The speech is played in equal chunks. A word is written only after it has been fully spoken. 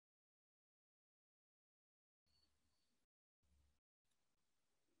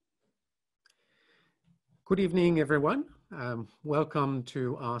Good evening, everyone. Welcome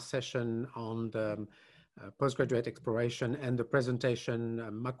to our session on the postgraduate exploration and the presentation,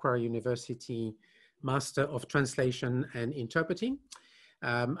 Macquarie University Master of Translation and Interpreting.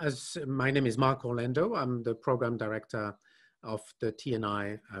 As my name is Mark Orlando, I'm the program director of the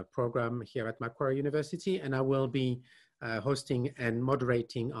TNI program here at Macquarie University, and I will be hosting and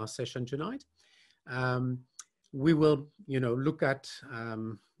moderating our session tonight. We will, look at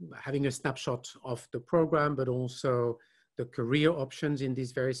having a snapshot of the program, but also the career options in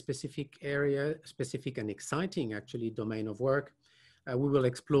this very specific area, specific and exciting actually domain of work. We will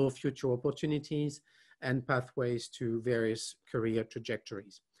explore future opportunities and pathways to various career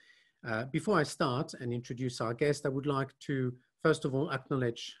trajectories. Before I start and introduce our guest, I would like to first of all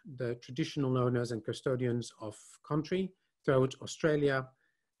acknowledge the traditional owners and custodians of country throughout Australia,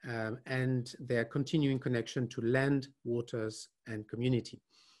 and their continuing connection to land, waters, and community.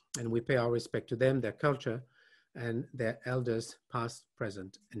 And we pay our respect to them, their culture, and their elders, past,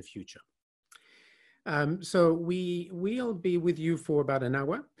 present, and future. So we'll be with you for about an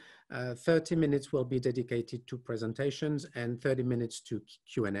hour. 30 minutes will be dedicated to presentations and 30 minutes to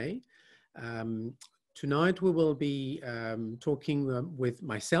Q&A. Tonight we will be talking with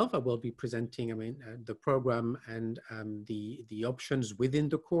myself. I will be presenting, the program and the options within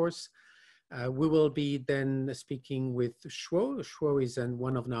the course. We will be then speaking with Shuo. Shuo is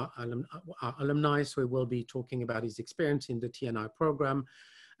one of our alumni, so we will be talking about his experience in the TNI program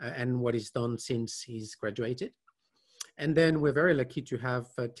and what he's done since he's graduated. And then we're very lucky to have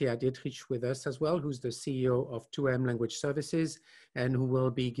Thea Dietrich with us as well, who's the CEO of 2M Language Services, and who will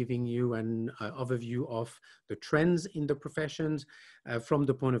be giving you an overview of the trends in the professions from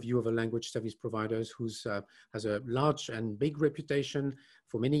the point of view of a language service provider who has a large and big reputation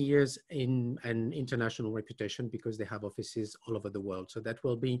for many years in an international reputation because they have offices all over the world. So that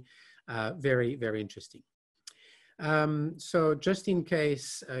will be very, very interesting. So just in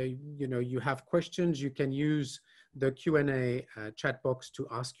case, you have questions, you can use the Q&A chat box to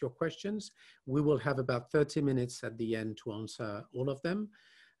ask your questions. We will have about 30 minutes at the end to answer all of them.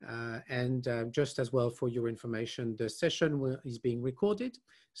 And just as well for your information, the session is being recorded.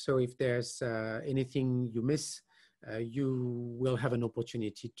 So if there's anything you miss, you will have an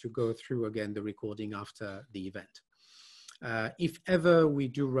opportunity to go through again the recording after the event. If ever we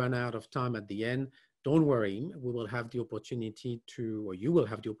do run out of time at the end, don't worry, we will have the opportunity to, or you will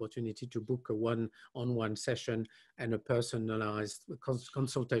have the opportunity to book a one-on-one session and a personalized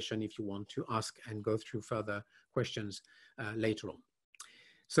consultation if you want to ask and go through further questions later on.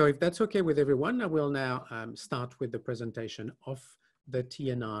 So if that's okay with everyone, I will now start with the presentation of the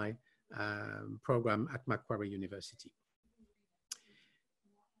TNI program at Macquarie University.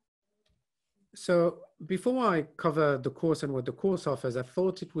 So before I cover the course and what the course offers, I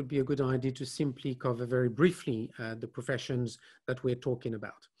thought it would be a good idea to simply cover very briefly the professions that we're talking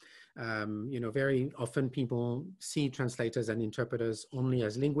about. Very often people see translators and interpreters only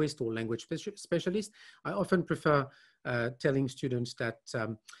as linguists or language specialists. I often prefer telling students that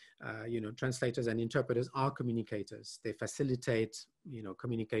translators and interpreters are communicators. They facilitate,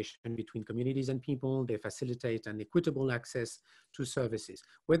 communication between communities and people. They facilitate an equitable access to services.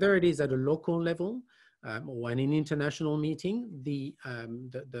 Whether it is at a local level or in an international meeting, the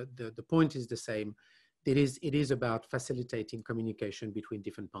point is the same. It is about facilitating communication between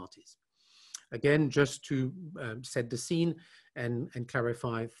different parties. Again, just to set the scene and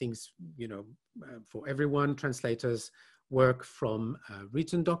clarify things, for everyone, translators work from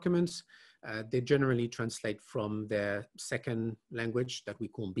written documents. They generally translate from their second language that we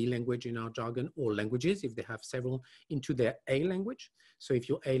call B language in our jargon, or languages if they have several, into their A language. So if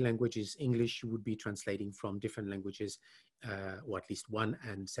your A language is English, you would be translating from different languages, or at least one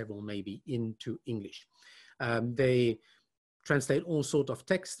and several maybe, into English. They translate all sorts of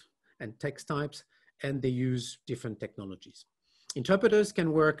text and text types, and they use different technologies. Interpreters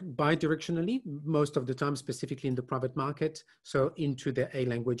can work bidirectionally, most of the time, specifically in the private market, so into their A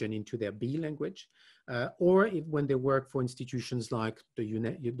language and into their B language, or when they work for institutions like the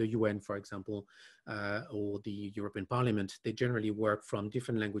UN, for example, or the European Parliament, they generally work from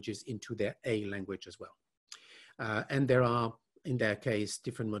different languages into their A language as well. And there are, in their case,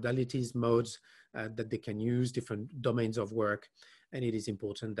 different modalities, modes that they can use, different domains of work. And it is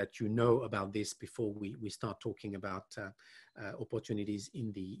important that you know about this before we start talking about opportunities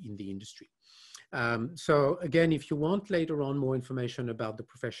in the industry. So again, if you want later on more information about the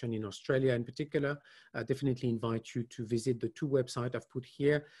profession in Australia in particular, I definitely invite you to visit the two websites I've put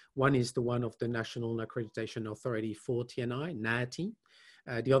here. One is the one of the National Accreditation Authority for TNI, NAATI.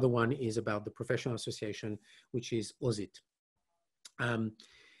 The other one is about the professional association, which is AUSIT.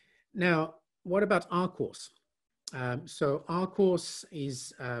 Now, what about our course? So our course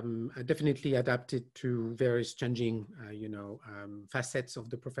is definitely adapted to various changing, facets of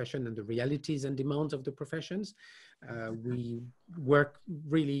the profession and the realities and demands of the professions. We work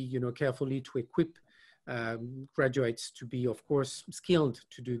really, carefully to equip graduates to be, of course, skilled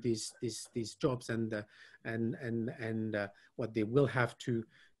to do these jobs and what they will have to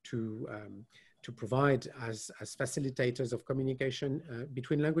provide as facilitators of communication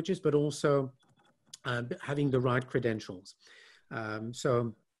between languages, but also having the right credentials.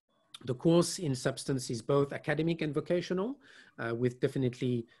 So the course in substance is both academic and vocational, with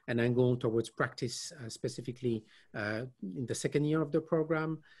definitely an angle towards practice, specifically in the second year of the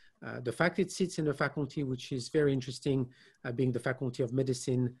program. The fact it sits in a faculty which is very interesting, being the Faculty of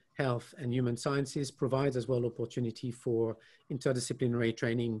Medicine, Health and Human Sciences, provides as well opportunity for interdisciplinary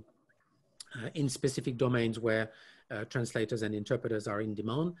training in specific domains where translators and interpreters are in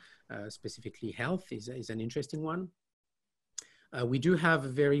demand. Specifically health is an interesting one. We do have a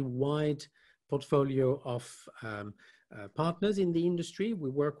very wide portfolio of partners in the industry we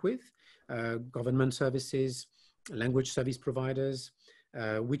work with, government services, language service providers,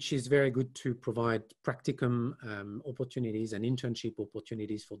 which is very good to provide practicum opportunities and internship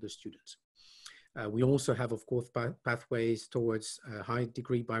opportunities for the students. We also have, of course, pathways towards a high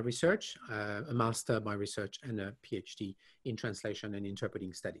degree by research, a master by research, and a PhD in translation and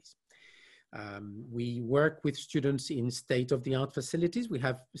interpreting studies. We work with students in state-of-the-art facilities. We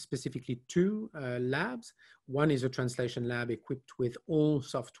have specifically two labs. One is a translation lab equipped with all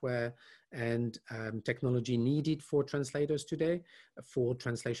software and technology needed for translators today, for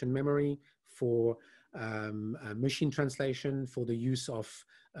translation memory, for machine translation, for the use of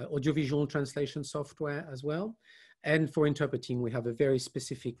audiovisual translation software as well. And for interpreting, we have a very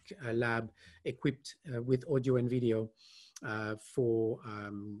specific lab equipped with audio and video for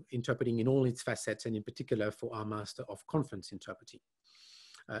interpreting in all its facets, and in particular for our Master of Conference Interpreting.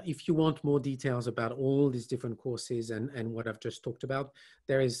 If you want more details about all these different courses and what I've just talked about,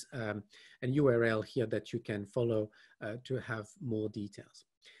 there is a URL here that you can follow to have more details.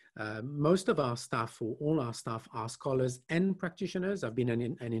 Most of our staff, or all our staff, are scholars and practitioners. I've been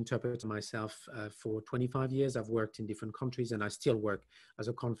an interpreter myself for 25 years. I've worked in different countries, and I still work as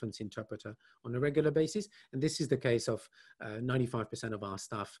a conference interpreter on a regular basis. And this is the case of 95% of our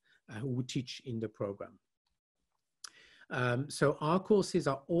staff who teach in the program. So our courses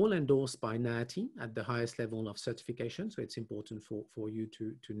are all endorsed by NAATI at the highest level of certification. So it's important for you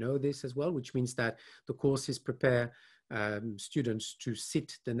to know this as well, which means that the courses prepare students to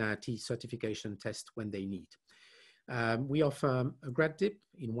sit the NAATI certification test when they need. We offer a grad dip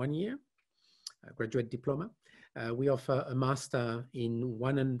in 1 year, a graduate diploma. We offer a master in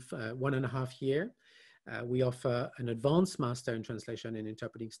one and a half year. We offer an advanced master in translation and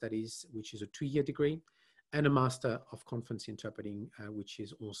interpreting studies, which is a 2-year degree, and a master of conference interpreting, which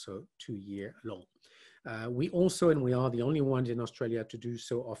is also 2-year long. We also, and we are the only ones in Australia to do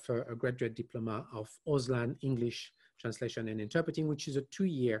so, offer a graduate diploma of Auslan English Translation and Interpreting, which is a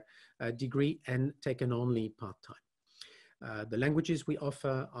 2-year degree and taken only part-time. The languages we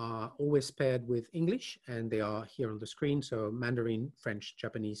offer are always paired with English, and they are here on the screen. So Mandarin, French,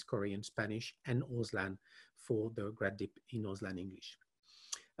 Japanese, Korean, Spanish, and Auslan for the grad dip in Auslan English.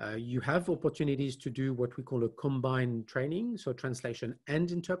 You have opportunities to do what we call a combined training, so translation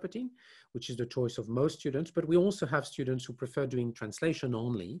and interpreting, which is the choice of most students. But we also have students who prefer doing translation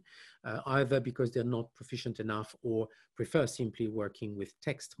only, either because they're not proficient enough or prefer simply working with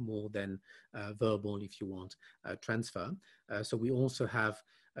text more than verbal, if you want, transfer. So we also have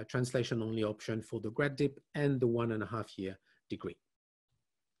a translation only option for the grad dip and the 1.5-year degree.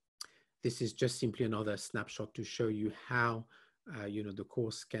 This is just simply another snapshot to show you how the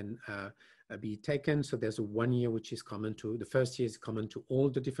course can be taken. So there's a 1 year which is common to, the first year is common to all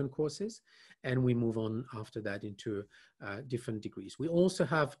the different courses, and we move on after that into different degrees. We also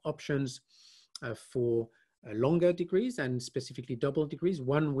have options for longer degrees, and specifically double degrees,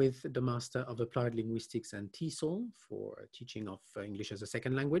 one with the Master of Applied Linguistics and TESOL for teaching of English as a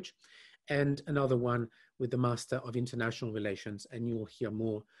second language, and another one with the Master of International Relations, and you'll hear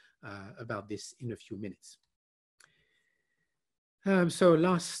more about this in a few minutes. So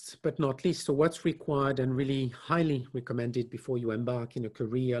last but not least, so what's required and really highly recommended before you embark in a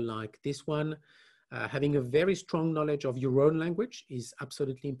career like this one? Having a very strong knowledge of your own language is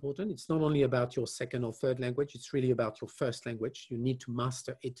absolutely important. It's not only about your second or third language, it's really about your first language. You need to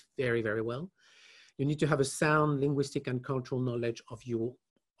master it very, very well. You need to have a sound linguistic and cultural knowledge of your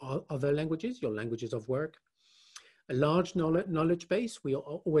other languages, your languages of work. a large knowledge base. We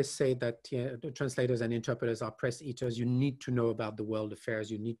always say that the translators and interpreters are press eaters. You need to know about the world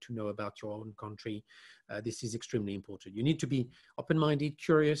affairs. You need to know about your own country. This is extremely important. You need to be open-minded,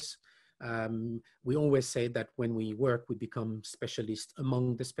 curious. We always say that when we work, we become specialists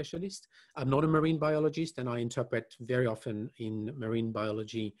among the specialists. I'm not a marine biologist, and I interpret very often in marine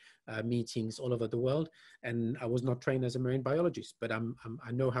biology meetings all over the world. And I was not trained as a marine biologist, but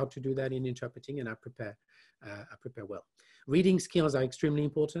I know how to do that in interpreting, and I prepare well. Reading skills are extremely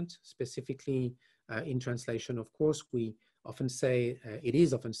important, specifically in translation. Of course, we often say, it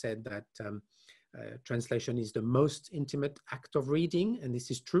is often said that translation is the most intimate act of reading, and this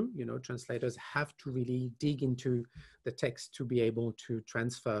is true. You know, translators have to really dig into the text to be able to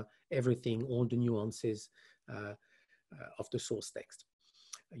transfer everything, all the nuances of the source text.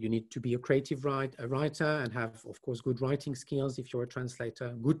 You need to be a creative writer and have, of course, good writing skills if you're a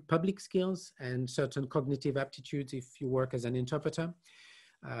translator, good public skills, and certain cognitive aptitudes if you work as an interpreter.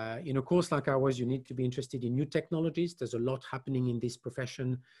 In a course like ours, you need to be interested in new technologies. There's a lot happening in this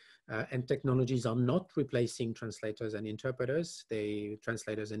profession, and technologies are not replacing translators and interpreters.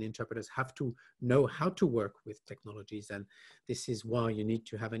 Translators and interpreters have to know how to work with technologies, and this is why you need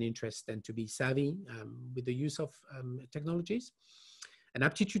to have an interest and to be savvy with the use of technologies. An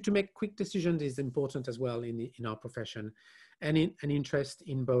aptitude to make quick decisions is important as well in our profession, and an interest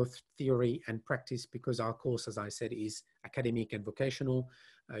in both theory and practice, because our course, as I said, is academic and vocational,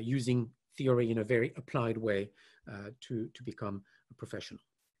 using theory in a very applied way to become a professional.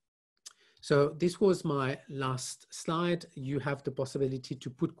 So this was my last slide. You have the possibility to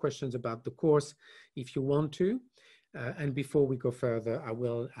put questions about the course if you want to. And before we go further, I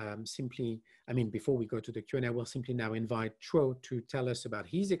will before we go to the Q&A, I will simply now invite Chuo to tell us about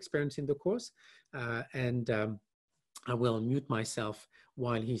his experience in the course. I will mute myself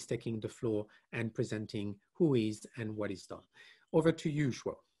while he's taking the floor and presenting who he is and what he's done. Over to you,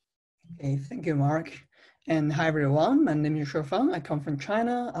 Chuo. Okay, thank you, Mark. And hi, everyone. My name is Shufang. I come from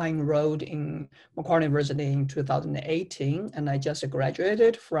China. I enrolled in Macquarie University in 2018, and I just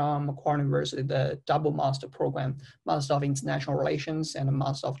graduated from Macquarie University, the double master program, Master of International Relations and a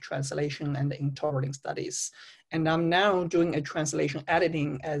Master of Translation and Interpreting Studies. And I'm now doing a translation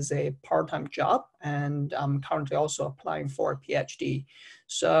editing as a part-time job, and I'm currently also applying for a PhD.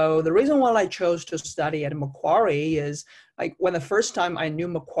 So the reason why I chose to study at Macquarie is, like, when the first time I knew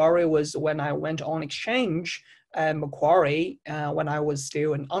Macquarie was when I went on exchange at Macquarie when I was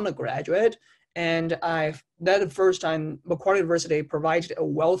still an undergraduate. And that the first time Macquarie University provided a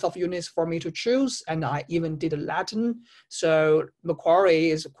wealth of units for me to choose, and I even did Latin. So Macquarie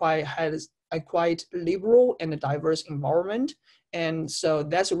has a quite liberal and a diverse environment. And so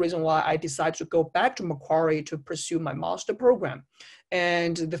that's the reason why I decided to go back to Macquarie to pursue my master program.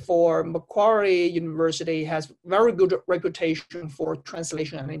 And for Macquarie University has very good reputation for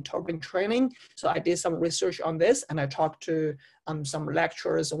translation and interpreting training. So I did some research on this, and I talked to some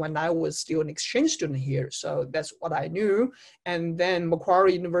lecturers when I was still an exchange student here. So that's what I knew. And then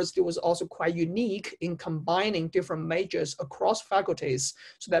Macquarie University was also quite unique in combining different majors across faculties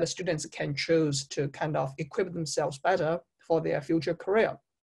so that the students can choose to kind of equip themselves better for their future career.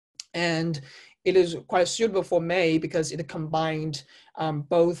 And it is quite suitable for me because it combined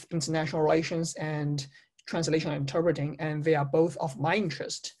both international relations and translation and interpreting, and they are both of my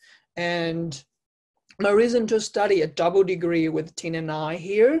interest. And my reason to study a double degree with Tina and I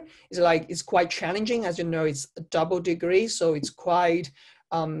here is it's quite challenging. As you know, it's a double degree, so it's quite,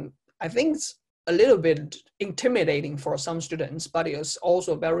 I think it's a little bit intimidating for some students, but it's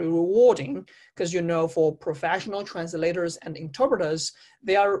also very rewarding because, you know, for professional translators and interpreters,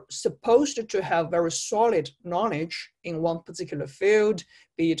 they are supposed to have very solid knowledge in one particular field,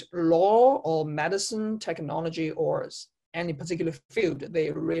 be it law or medicine, technology, or any particular field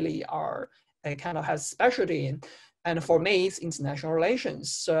they really are kind of have specialty in. And for me, it's international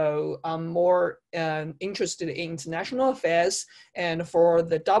relations. So I'm more interested in international affairs. And for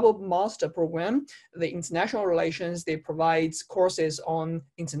the double master program, the international relations, they provide courses on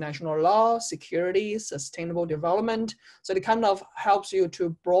international law, security, sustainable development. So it kind of helps you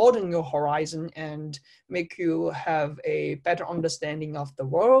to broaden your horizon and make you have a better understanding of the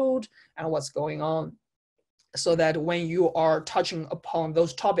world and what's going on, so that when you are touching upon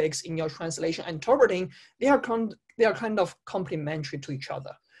those topics in your translation and interpreting, they are kind of complementary to each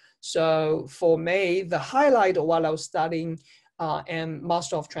other. So for me, the highlight while I was studying and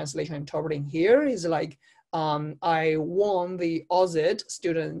Master of Translation and Interpreting here is I won the AUSIT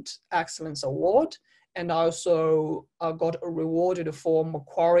Student Excellence Award, and I also got rewarded for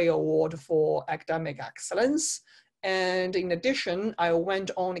Macquarie Award for Academic Excellence. And in addition, I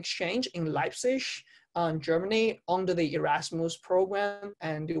went on exchange in Leipzig Germany under the Erasmus program,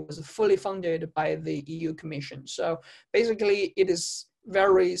 and it was fully funded by the EU Commission. So basically, it is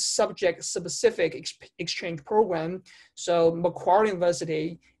very subject-specific exchange program. So Macquarie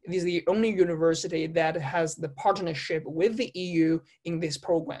University is the only university that has the partnership with the EU in this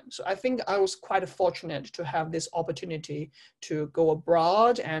program. So I think I was quite fortunate to have this opportunity to go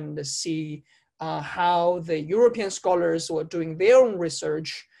abroad and see how the European scholars were doing their own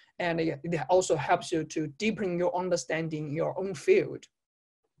research, and it also helps you to deepen your understanding in your own field.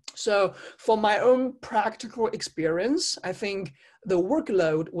 So for my own practical experience, I think the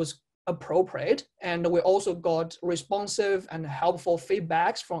workload was appropriate, and we also got responsive and helpful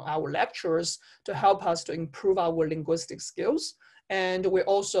feedbacks from our lecturers to help us to improve our linguistic skills. And we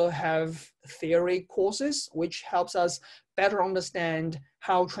also have theory courses, which helps us better understand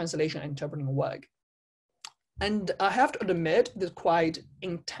how translation and interpreting work. And I have to admit, this quite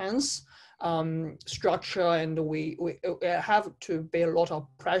intense structure, and we have to bear a lot of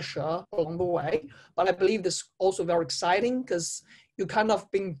pressure along the way. But I believe this is also very exciting because you kind of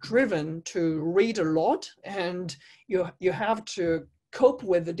being driven to read a lot, and you have to cope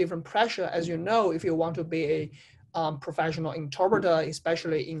with the different pressure. As you know, if you want to be a professional interpreter,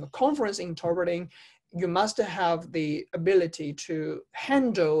 especially in conference interpreting, you must have the ability to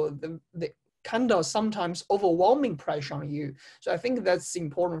handle the kind of sometimes overwhelming pressure on you. So I think that's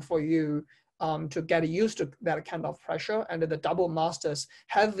important for you to get used to that kind of pressure, and the double masters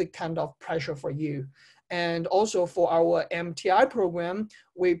have the kind of pressure for you. And also for our MTI program,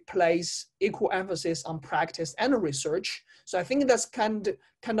 we place equal emphasis on practice and research. So I think that's kind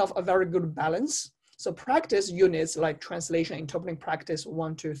of a very good balance. So practice units like translation, interpreting practice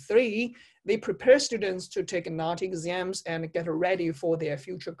 1, 2, 3, they prepare students to take NAT exams and get ready for their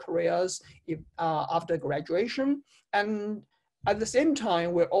future careers after graduation. And at the same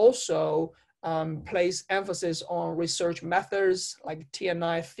time, we also place emphasis on research methods like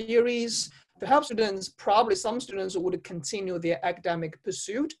TNI theories to help students. Probably some students would continue their academic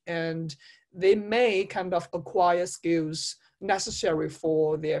pursuit, and they may kind of acquire skills necessary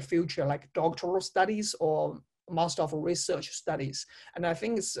for their future, like doctoral studies or Master of Research studies. And I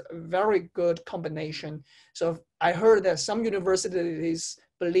think it's a very good combination. So I heard that some universities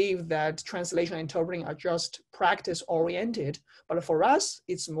believe that translation and interpreting are just practice oriented, but for us,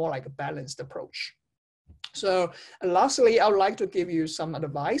 it's more like a balanced approach. So lastly, I would like to give you some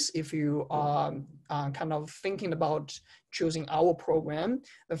advice if you are kind of thinking about choosing our program.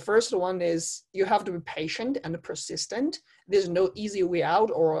 The first one is you have to be patient and persistent. There's no easy way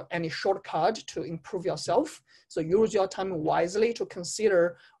out or any shortcut to improve yourself. So use your time wisely to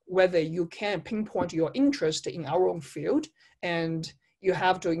consider whether you can pinpoint your interest in our own field, and you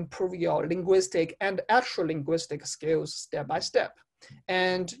have to improve your linguistic and actual linguistic skills step by step.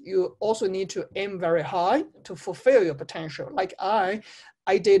 And you also need to aim very high to fulfill your potential. Like I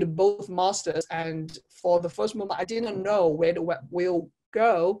did both masters, and for the first moment, I didn't know where we'll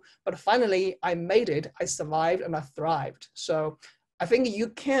go, but finally I made it, I survived, and I thrived. So I think you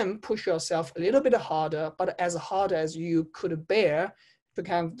can push yourself a little bit harder, but as hard as you could bear to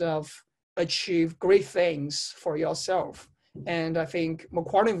kind of achieve great things for yourself. And I think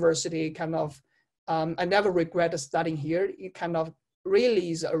Macquarie University kind of, I never regret studying here. It kind of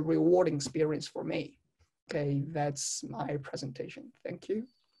really is a rewarding experience for me. Okay, that's my presentation. Thank you.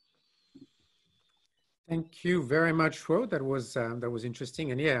 Thank you very much, Ro. That was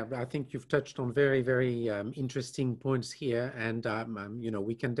interesting, and yeah, I think you've touched on very, very interesting points here, and you know,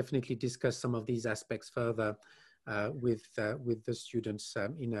 we can definitely discuss some of these aspects further with the students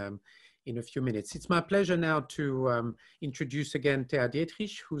in a few minutes. It's my pleasure now to introduce again Thea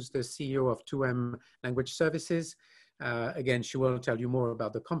Dietrich, who's the CEO of 2M Language Services. Again, she will tell you more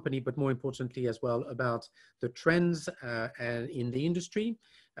about the company, but more importantly as well about the trends in the industry,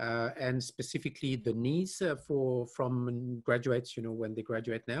 and specifically the needs from graduates, you know, when they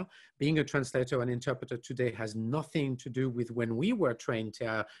graduate now. Being a translator and interpreter today has nothing to do with when we were trained,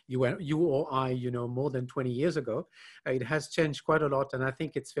 you or I, you know, more than 20 years ago. It has changed quite a lot, and I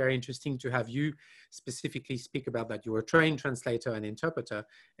think it's very interesting to have you specifically speak about that. You're a trained translator and interpreter,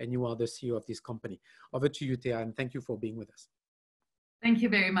 and you are the CEO of this company. Over to you, Thea, and thank you for being with us. Thank you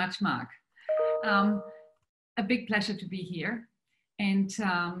very much, Mark. A big pleasure to be here. And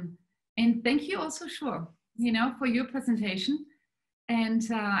thank you also, Sure, you know, for your presentation, and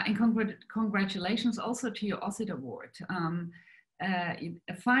congratulations also to your OSIT award.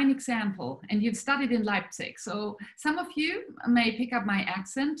 A fine example, and you've studied in Leipzig. So some of you may pick up my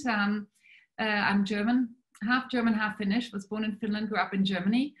accent. I'm German, half Finnish, was born in Finland, grew up in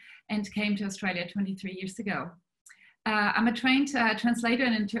Germany, and came to Australia 23 years ago. I'm a trained translator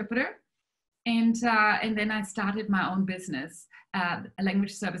and interpreter. And then I started my own business, a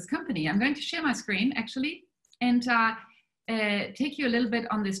language service company. I'm going to share my screen actually and take you a little bit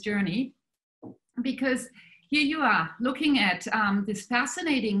on this journey, because here you are looking at this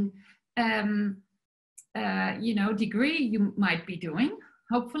fascinating degree you might be doing,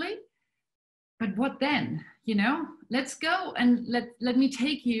 hopefully. But what then? Let's go and let me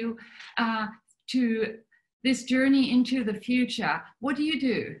take you to this journey into the future. What do you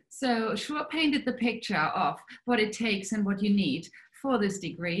do? So Shure painted the picture of what it takes and what you need for this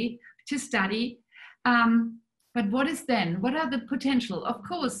degree to study. But what is then? What are the potential? Of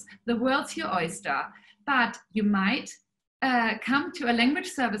course, the world's your oyster, but you might come to a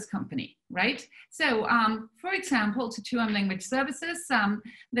language service company, right? So for example, to 2M Language Services,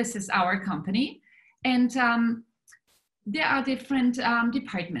 this is our company. And there are different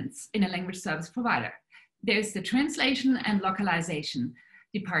departments in a language service provider. There's the translation and localization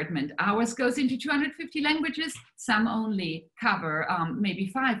department. Ours goes into 250 languages. Some only cover maybe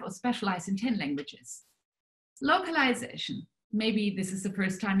 5 or specialize in 10 languages. Localization, maybe this is the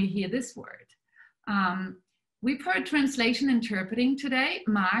first time you hear this word. We've heard translation interpreting today.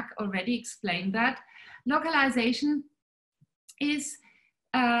 Mark already explained that. Localization is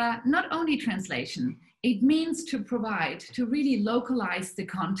not only translation, it means to provide, to really localize the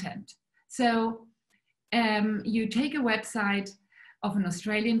content. So you take a website of an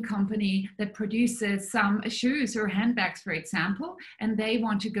Australian company that produces some shoes or handbags, for example, and they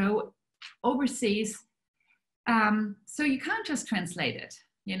want to go overseas. So you can't just translate it,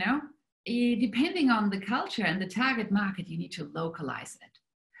 depending on the culture and the target market, you need to localize it.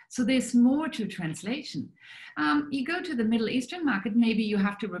 So there's more to translation. You go to the Middle Eastern market, maybe you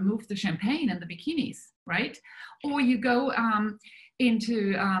have to remove the champagne and the bikinis, right? Or you go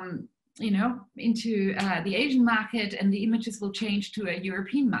into the Asian market and the images will change to a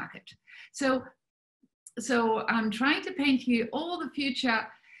European market. So I'm trying to paint you all the future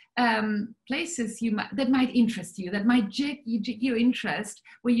places that might interest you, that might jig your interest,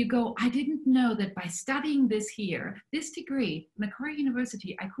 where you go, I didn't know that by studying this here, this degree, Macquarie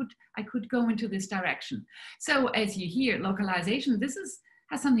University, I could go into this direction. So as you hear, localization, this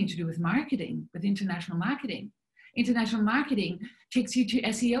has something to do with marketing, with international marketing. International marketing takes you to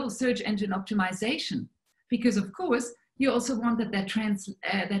SEO, search engine optimization, because of course, you also want that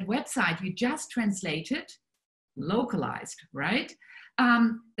website you just translated, localized, right?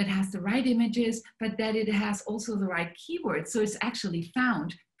 That has the right images, but that it has also the right keywords. So it's actually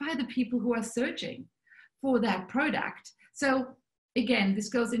found by the people who are searching for that product. So again, this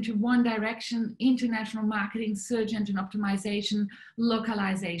goes into one direction: international marketing, search engine optimization,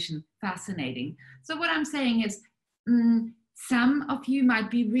 localization. Fascinating. So what I'm saying is, some of you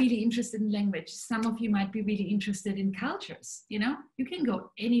might be really interested in language. Some of you might be really interested in cultures. You can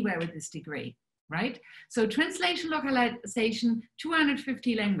go anywhere with this degree, right? So translation, localization,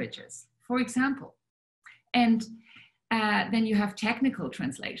 250 languages, for example. And then you have technical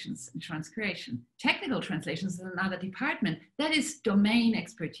translations and transcreation. Technical translations is another department. That is domain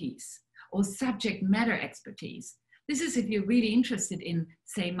expertise or subject matter expertise. This is if you're really interested in,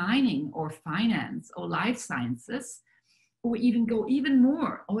 say, mining or finance or life sciences, or even go even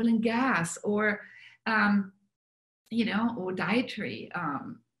more, oil and gas, or, or dietary,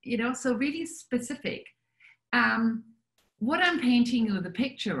 so really specific. What I'm painting you the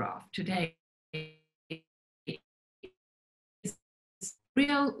picture of today is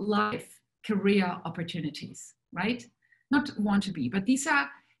real life career opportunities, right? Not want to be, but these are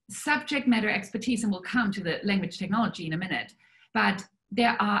subject matter expertise, and we'll come to the language technology in a minute. But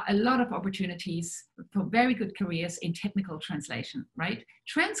there are a lot of opportunities for very good careers in technical translation, right?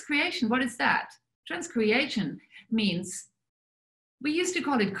 Transcreation, what is that? Transcreation means, we used to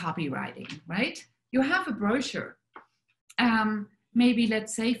call it copywriting, right? You have a brochure, maybe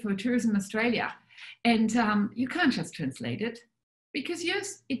let's say for Tourism Australia, and you can't just translate it, because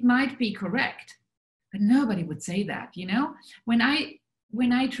yes, it might be correct, but nobody would say that,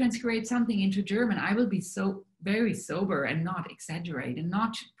 When I transcribe something into German, I will be so very sober and not exaggerate and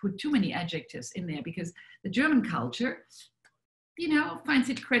not put too many adjectives in there, because the German culture, finds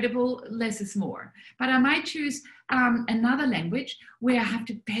it credible, less is more. But I might choose another language where I have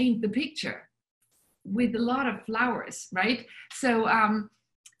to paint the picture with a lot of flowers, right? So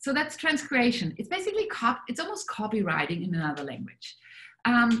that's transcreation. It's basically, it's almost copywriting in another language.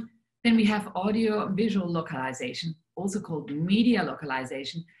 Then we have audio visual localization, also called media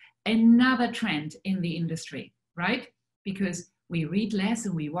localization, another trend in the industry, right? Because we read less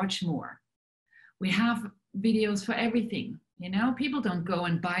and we watch more. We have videos for everything, People don't go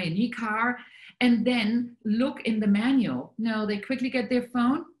and buy a new car and then look in the manual. No, they quickly get their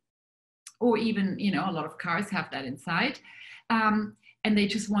phone, or even, you know, a lot of cars have that inside, and they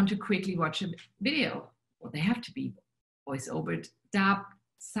just want to quickly watch a video. Well, they have to be voice over, dubbed,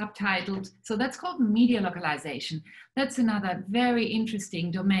 subtitled. So that's called media localization. That's another very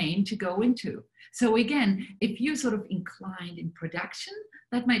interesting domain to go into. So again, if you're sort of inclined in production,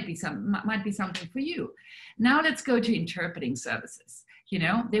 that might be something for you. Now let's go to interpreting services. You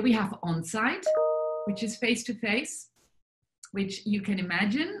know, there we have on-site, which is face-to-face, which you can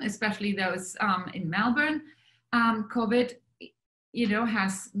imagine, especially those in Melbourne. COVID, you know,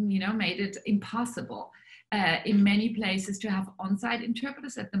 has, you know, made it impossible in many places to have on-site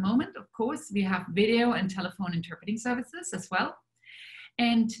interpreters at the moment. Of course, we have video and telephone interpreting services as well.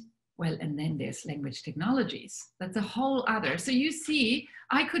 And well, and then there's language technologies. That's a whole other. So you see,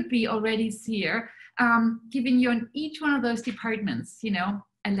 I could be already here giving you on each one of those departments, you know,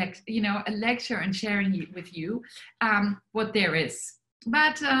 a lecture and sharing with you what there is.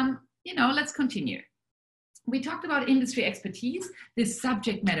 But, you know, let's continue. We talked about industry expertise, this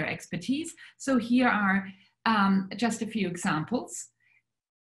subject matter expertise. So here are just a few examples.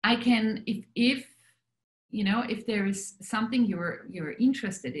 I can, if you know, if there is something you're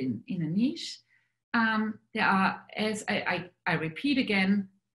interested in a niche, there are, as I repeat again,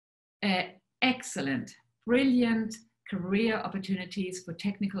 excellent, brilliant career opportunities for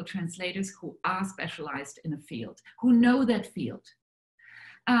technical translators who are specialized in a field, who know that field.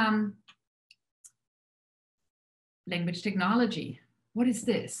 Language technology, what is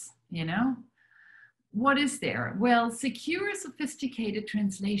this, you know? What is there? Well, secure, sophisticated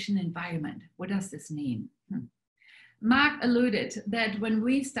translation environment. What does this mean? Mark alluded that when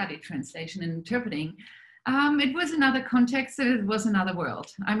we studied translation and interpreting, it was another context, and it was another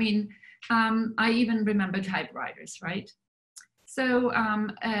world. I mean, I even remember typewriters, right? So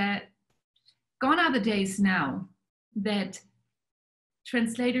gone are the days now that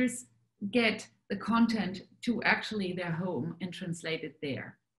translators get the content to actually their home and translate it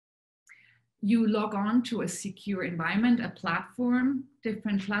there. You log on to a secure environment, a platform,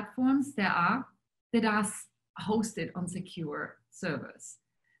 different platforms that are hosted on secure servers.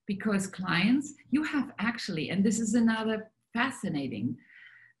 Because clients, you have actually, and this is another fascinating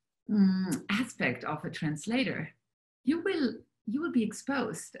aspect of a translator, you will be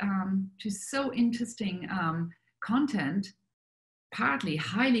exposed to so interesting content, partly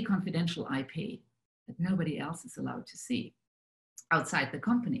highly confidential IP that nobody else is allowed to see outside the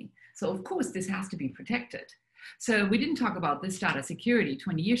company. So of course, this has to be protected. So we didn't talk about this data security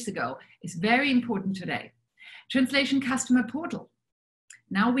 20 years ago. It's very important today. Translation customer portal.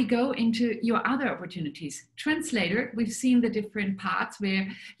 Now we go into your other opportunities. Translator, we've seen the different parts where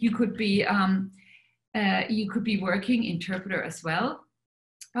you could be working interpreter as well.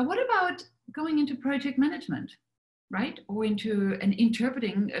 But what about going into project management, right? Or into an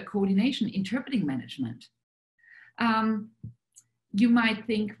interpreting coordination, interpreting management. You might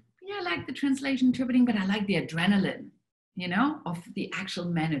think, yeah, I like the translation interpreting, but I like the adrenaline, you know, of the actual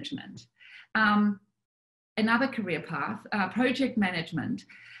management. Another career path, project management.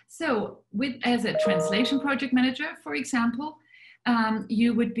 So as a translation project manager, for example,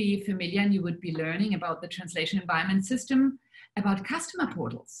 you would be familiar and you would be learning about the translation environment system, about customer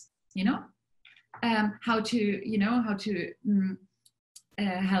portals, you know, how to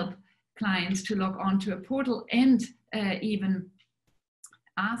help clients to log on to a portal and even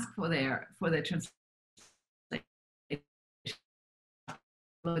ask for their translation,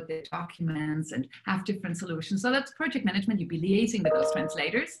 load their documents and have different solutions. So that's project management. You'll be liaising with those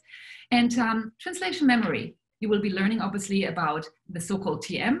translators. And translation memory. You will be learning obviously about the so-called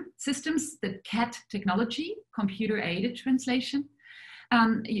TM systems, the CAT technology, computer-aided translation.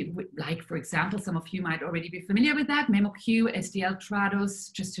 Like, for example, some of you might already be familiar with that, MemoQ, SDL,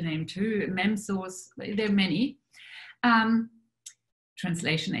 Trados, just to name two, MemSource, there are many.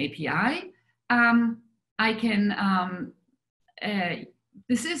 Translation API. I can,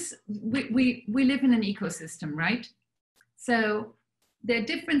 we live in an ecosystem, right? So there are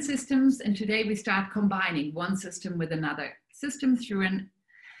different systems, and today we start combining one system with another system through an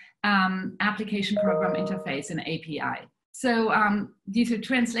application program interface, an API. So these are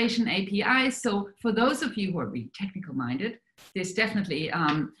translation APIs. So for those of you who are really technical minded, there's definitely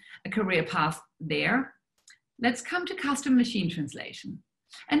a career path there. Let's come to custom machine translation.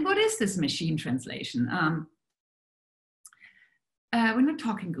 And what is this machine translation? We're not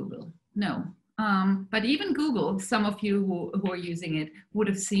talking Google, no. But even Google, some of you who are using it would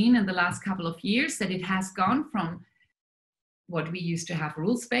have seen in the last couple of years that it has gone from what we used to have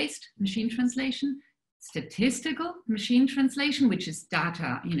rules-based machine translation statistical machine translation, which is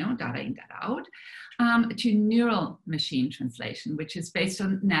data, data in, data out, to neural machine translation, which is based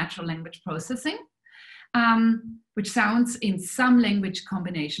on natural language processing, which sounds in some language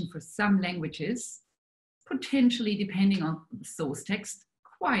combination for some languages, potentially depending on the source text,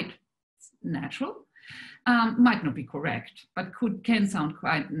 quite natural. Might not be correct, but can sound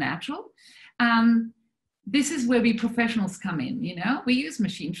quite natural. This is where we professionals come in, we use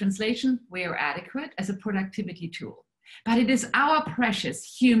machine translation where adequate as a productivity tool, but it is our precious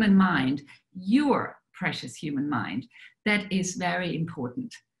human mind, your precious human mind, that is very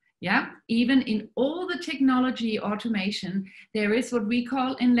important. Yeah, even in all the technology automation, there is what we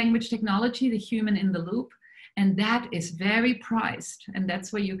call in language technology, the human in the loop. And that is very prized. And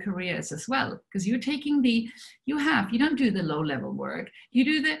that's where your career is as well. Because you're taking you don't do the low level work. You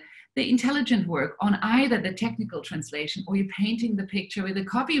do the intelligent work on either the technical translation, or you're painting the picture with the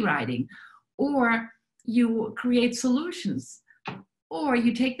copywriting, or you create solutions, or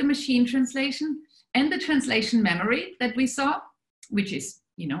you take the machine translation and the translation memory that we saw, which is,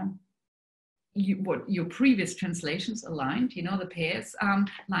 what your previous translations aligned, the pairs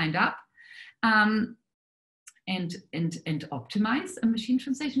lined up. And optimize a machine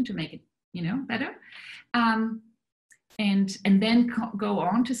translation to make it, better. And then go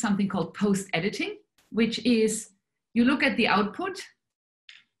on to something called post-editing, which is you look at the output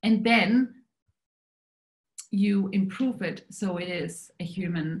and then you improve it so it is a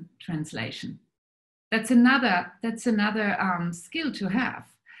human translation. That's another skill to have.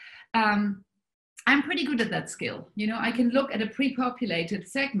 I'm pretty good at that skill. I can look at a pre-populated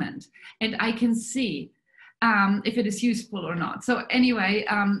segment and I can see if it is useful or not. So anyway,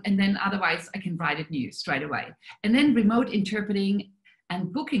 and then otherwise I can write it new straight away. And then remote interpreting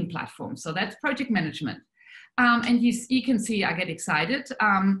and booking platforms. So that's project management. And you can see I get excited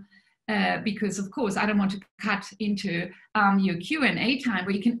because of course I don't want to cut into your Q&A time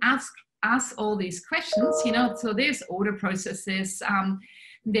where you can ask us all these questions, so there's order processes.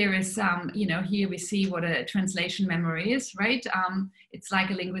 There is, here we see what a translation memory is, right? It's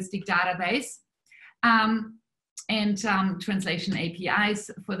like a linguistic database. And translation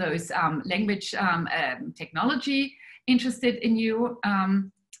APIs for those language technology interested in you.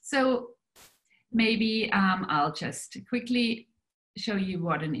 So maybe I'll just quickly show you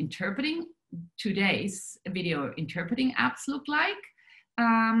what today's video interpreting apps look like.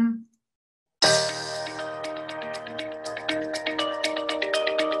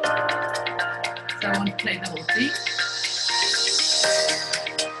 So I want to play the whole thing.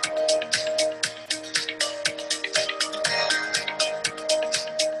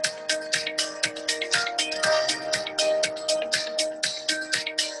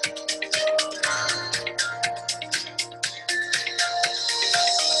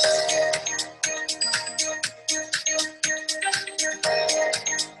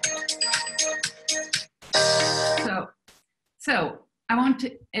 So I want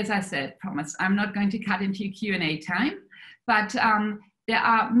to, as I said, promise, I'm not going to cut into Q&A time, but there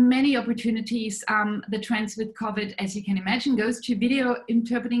are many opportunities. The trends with COVID, as you can imagine, goes to video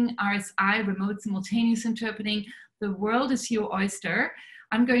interpreting, RSI, remote simultaneous interpreting. The world is your oyster.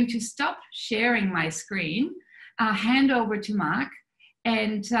 I'm going to stop sharing my screen, hand over to Mark,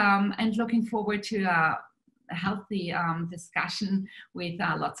 and looking forward to a healthy discussion with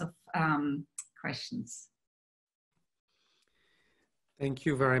lots of questions. Thank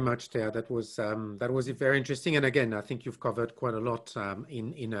you very much, Thea. That was very interesting. And again, I think you've covered quite a lot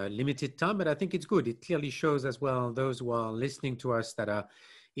in a limited time, but I think it's good. It clearly shows as well, those who are listening to us, that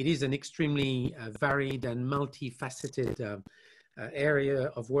it is an extremely varied and multifaceted area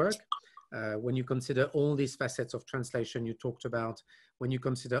of work. When you consider all these facets of translation you talked about, when you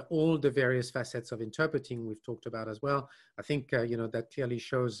consider all the various facets of interpreting we've talked about as well, I think, that clearly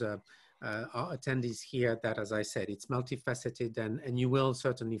shows our attendees here that, as I said, it's multifaceted and you will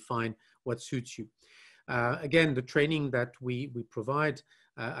certainly find what suits you. Again, the training that we provide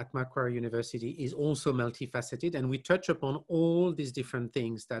at Macquarie University is also multifaceted, and we touch upon all these different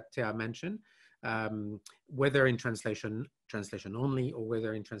things that I mentioned, whether in translation only, or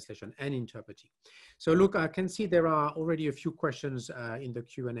whether in translation and interpreting. So look, I can see there are already a few questions in the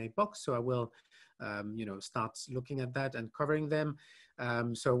Q&A box, so I will start looking at that and covering them.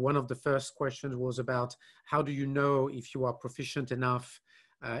 So one of the first questions was about how do you know if you are proficient enough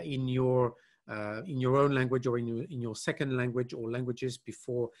in your own language or in your second language or languages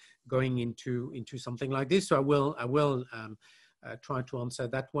before going into something like this. So I will try to answer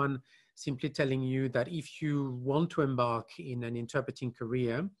that one, simply telling you that if you want to embark in an interpreting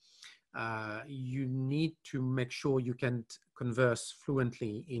career, you need to make sure you can converse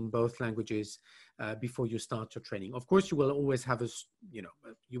fluently in both languages before you start your training. Of course, you will always have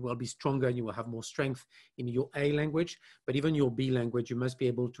you will be stronger, you will have more strength in your A language, but even your B language, you must be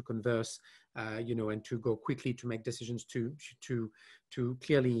able to converse, and to go quickly, to make decisions, to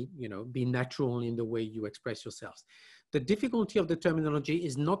clearly, be natural in the way you express yourselves. The difficulty of the terminology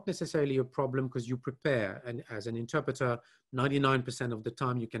is not necessarily a problem because you prepare, and as an interpreter, 99% of the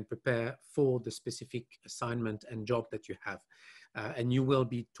time you can prepare for the specific assignment and job that you have. And you will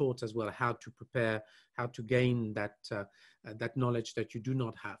be taught as well how to prepare, how to gain that knowledge that you do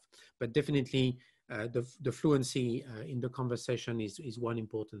not have. But definitely the fluency in the conversation is one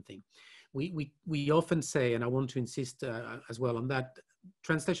important thing. We often say, and I want to insist as well on that,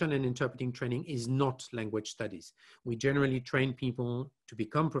 translation and interpreting training is not language studies. We generally train people to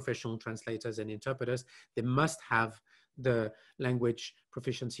become professional translators and interpreters. They must have the language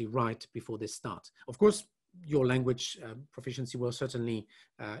proficiency right before they start. Of course, your language proficiency will certainly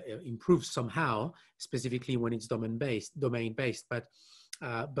improve somehow, specifically when it's domain-based, but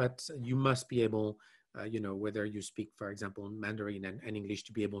you must be able, whether you speak, for example, Mandarin and English,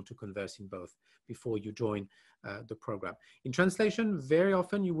 to be able to converse in both before you join the program. In translation, very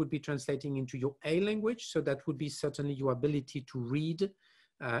often you would be translating into your A language, so that would be certainly your ability to read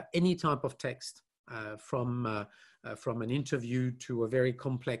any type of text, from an interview to a very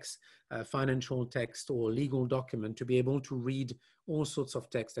complex financial text or legal document, to be able to read all sorts of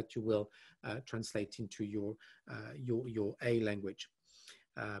text that you will translate into your A language.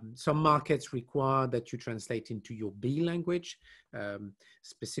 Some markets require that you translate into your B language,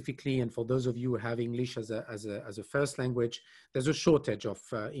 specifically, and for those of you who have English as a first language, there's a shortage of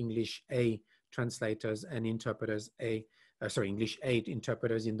English A translators and interpreters, English A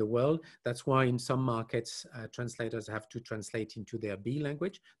interpreters in the world. That's why in some markets, translators have to translate into their B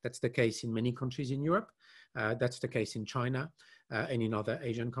language. That's the case in many countries in Europe. That's the case in China and in other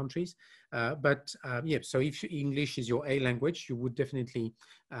Asian countries. So if English is your A language, you would definitely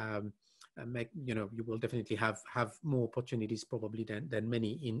you will definitely have more opportunities probably than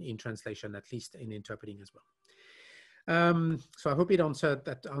many in translation, at least in interpreting as well. So I hope it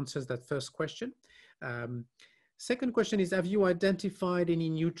answers that first question. Second question is, have you identified any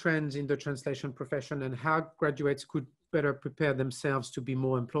new trends in the translation profession and how graduates could better prepare themselves to be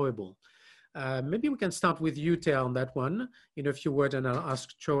more employable? Maybe we can start with you, Thea, on that one in a few words, and I'll ask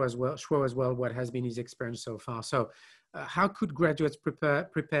Shuo as well what has been his experience so far. So how could graduates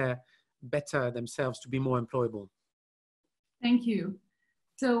prepare better themselves to be more employable? Thank you.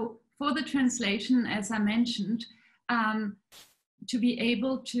 So for the translation, as I mentioned, to be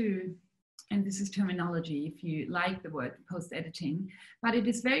able to, and this is terminology, if you like the word post-editing, but it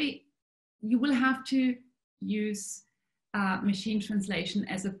is you will have to use machine translation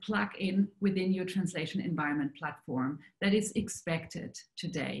as a plug-in within your translation environment platform. That is expected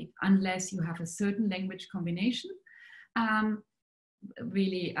today, unless you have a certain language combination, but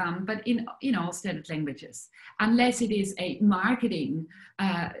in all standard languages, unless it is a marketing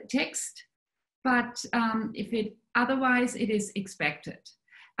text, but otherwise it is expected.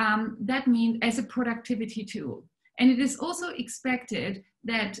 That means as a productivity tool. And it is also expected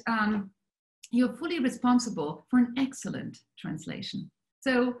that you're fully responsible for an excellent translation.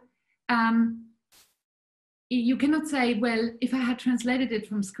 So you cannot say, well, if I had translated it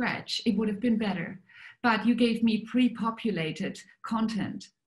from scratch, it would have been better, but you gave me pre-populated content.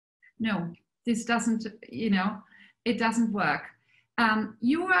 No, this doesn't, it doesn't work.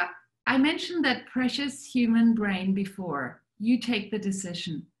 I mentioned that precious human brain before. You take the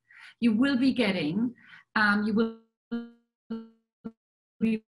decision. You will be getting,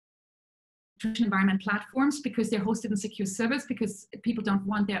 environment platforms because they're hosted in secure servers, because people don't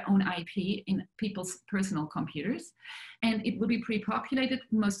want their own IP in people's personal computers. And it will be pre-populated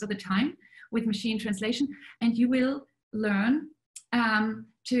most of the time with machine translation. And you will learn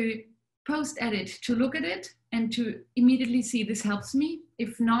to post-edit, to look at it and to immediately see this helps me.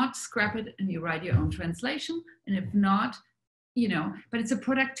 If not, scrap it and you write your own translation. And if not, but it's a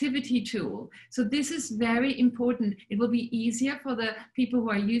productivity tool. So this is very important. It will be easier for the people who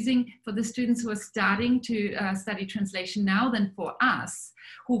are for the students who are starting to study translation now than for us,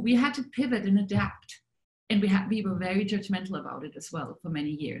 who we had to pivot and adapt. And we were very judgmental about it as well for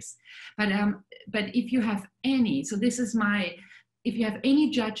many years. But if you have any, so this is if you have any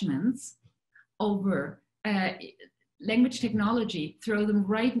judgments over language technology, throw them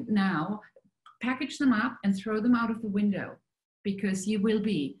right now, package them up and throw them out of the window. Because you will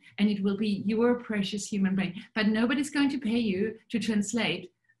be, and it will be your precious human brain. But nobody's going to pay you to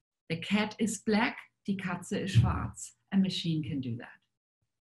translate, the cat is black, die Katze ist schwarz. A machine can do that.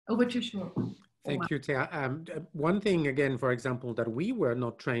 Over to Sure. Thank you, Thea. One thing, again, for example, that we were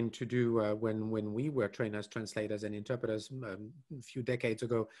not trained to do when we were trained as translators and interpreters a few decades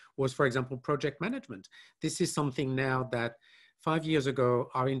ago was, for example, project management. This is something now that 5 years ago,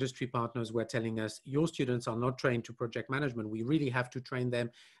 our industry partners were telling us, your students are not trained to project management. We really have to train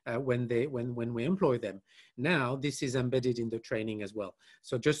them when we employ them. Now, this is embedded in the training as well.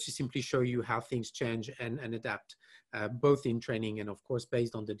 So just to simply show you how things change and adapt, both in training and of course,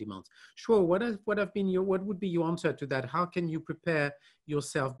 based on the demands. Sure, what would be your answer to that? How can you prepare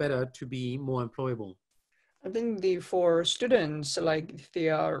yourself better to be more employable? I think for students, like if they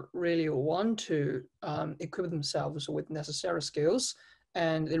are really want to equip themselves with necessary skills,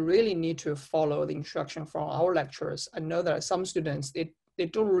 and they really need to follow the instruction from our lecturers. I know that some students they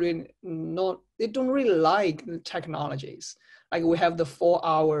don't really like the technologies. Like we have the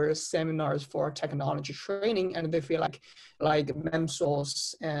 4-hour seminars for technology training, and they feel like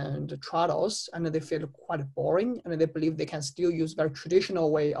MEMSOS and Trados, and they feel quite boring, and they believe they can still use very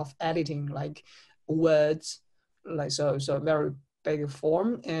traditional way of editing, like words, like so very big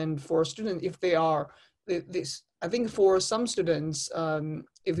form. And for students, if they are this, I think for some students,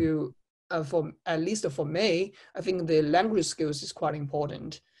 if you for at least for me, I think the language skills is quite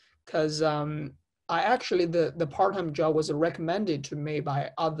important, because I actually the part-time job was recommended to me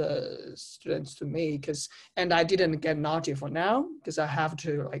by other students to me, and I didn't get naughty for now because I have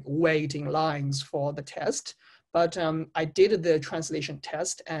to like wait in lines for the test. But I did the translation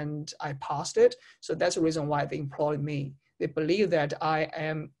test and I passed it. So that's the reason why they employed me. They believe that I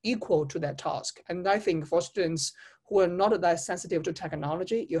am equal to that task. And I think for students who are not that sensitive to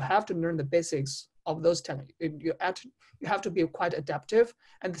technology, you have to learn the basics of those techniques. You have to be quite adaptive.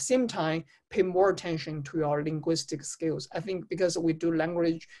 At the same time, pay more attention to your linguistic skills. I think because we do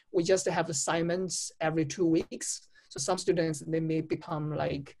language, we just have assignments every 2 weeks. So some students, they may become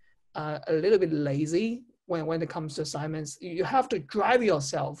like a little bit lazy when it comes to assignments. You have to drive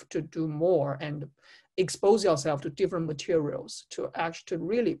yourself to do more and expose yourself to different materials to actually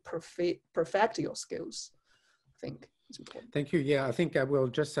really perfect your skills. I think it's important. Thank you. Yeah, I think I will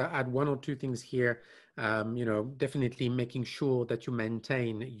just add 1 or 2 things here. Definitely making sure that you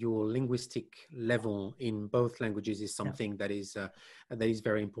maintain your linguistic level in both languages is something that is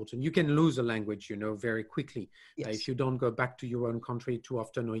very important. You can lose a language, very quickly. Yes. If you don't go back to your own country too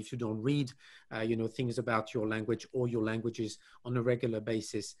often, or if you don't read, things about your language or your languages on a regular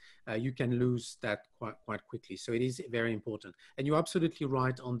basis, you can lose that quite quickly. So it is very important. And you're absolutely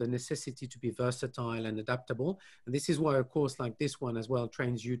right on the necessity to be versatile and adaptable. And this is why a course like this one as well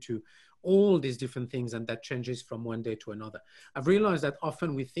trains you to all these different things, and that changes from one day to another. I've realized that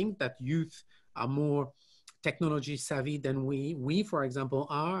often we think that youth are more technology savvy than we for example,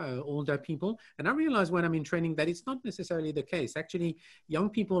 are older people. And I realize when I'm in training that it's not necessarily the case. Actually, young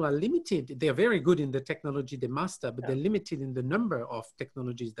people are limited. They're very good in the technology they master, but they're limited in the number of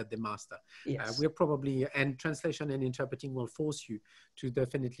technologies that they master. Yes. We're probably, and translation and interpreting will force you to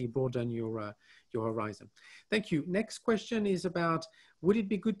definitely broaden your horizon. Thank you. Next question is about, would it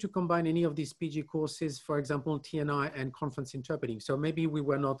be good to combine any of these PG courses, for example, TNI and conference interpreting? So maybe we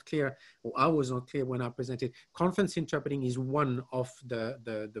were not clear, or I was not clear when I presented. Conference interpreting is one of the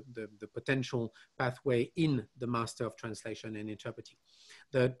potential pathway in the Master of Translation and Interpreting.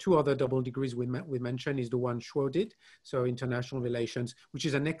 The 2 other double degrees we mentioned is the one Shuo did, so international relations, which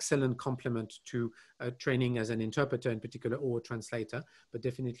is an excellent complement to training as an interpreter in particular, or a translator, but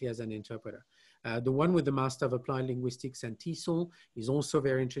definitely as an interpreter. The one with the Master of Applied Linguistics and TESOL is also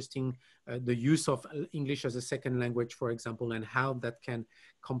very interesting. The use of English as a second language, for example, and how that can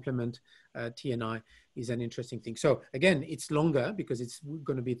complement TNI is an interesting thing. So again, it's longer because it's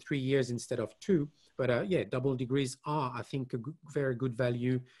going to be 3 years instead of 2. But yeah, double degrees are, I think, a very good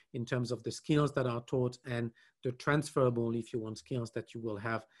value in terms of the skills that are taught and the transferable, if you want, skills that you will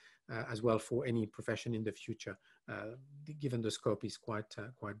have as well for any profession in the future, given the scope is quite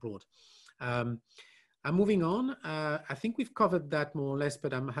broad. I'm moving on. I think we've covered that more or less,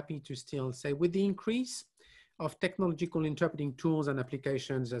 but I'm happy to still say, with the increase of technological interpreting tools and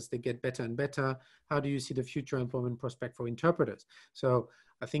applications as they get better and better, how do you see the future employment prospect for interpreters? So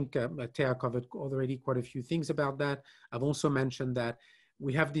I think Thea covered already quite a few things about that. I've also mentioned that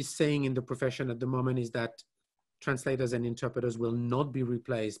we have this saying in the profession at the moment, is that translators and interpreters will not be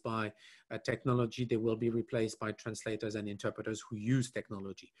replaced by technology. They will be replaced by translators and interpreters who use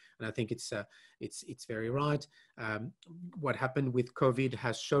technology. And I think it's very right. What happened with COVID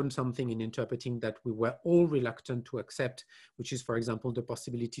has shown something in interpreting that we were all reluctant to accept, which is, for example, the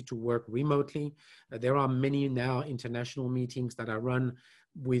possibility to work remotely. There are many now international meetings that are run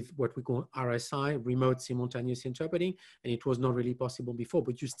with what we call RSI, remote simultaneous interpreting, and it was not really possible before,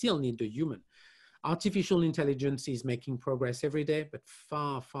 but you still need the human. Artificial intelligence is making progress every day, but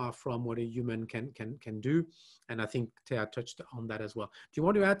far, far from what a human can do. And I think Thea touched on that as well. Do you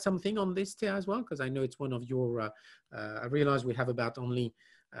want to add something on this, Thea, as well? Because I know it's one of your, I realize we have about only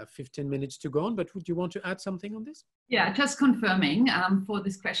 15 minutes to go on, but would you want to add something on this? Yeah, just confirming for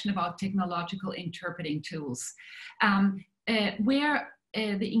this question about technological interpreting tools. Where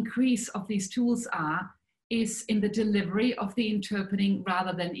the increase of these tools is in the delivery of the interpreting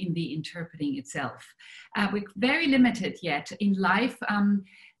rather than in the interpreting itself. We're very limited yet in live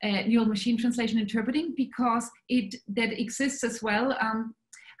neural machine translation interpreting because that exists as well.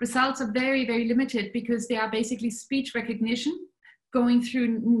 Results are very, very limited because they are basically speech recognition going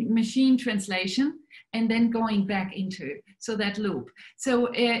through machine translation and then going back into that loop.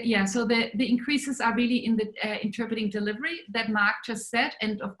 So yeah, so the increases are really in the interpreting delivery that Mark just said.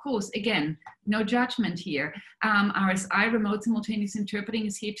 And of course, again, no judgment here. RSI, remote simultaneous interpreting,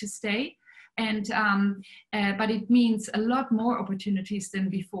 is here to stay. And but it means a lot more opportunities than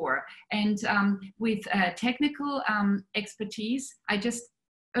before. And with technical expertise, I just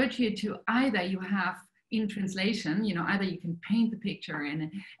urge you to either you have in translation, either you can paint the picture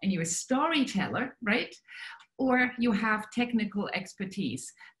and you're a storyteller, right? Or you have technical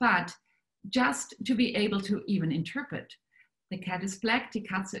expertise. But just to be able to even interpret, the cat is black, die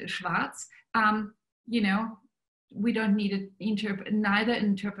Katze ist schwarz, we don't need neither an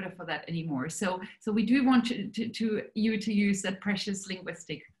interpreter for that anymore. So we do want you to use that precious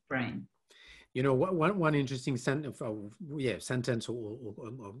linguistic brain. One interesting sentence or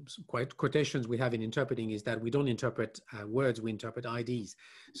quite quotations we have in interpreting is that we don't interpret words, we interpret IDs.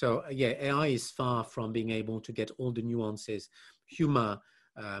 So yeah, AI is far from being able to get all the nuances, humor,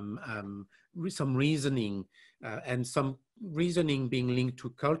 some reasoning, and some reasoning being linked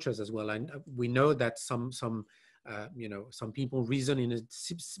to cultures as well. And we know that some people reason in a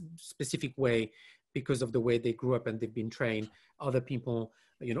specific way because of the way they grew up and they've been trained. Other people,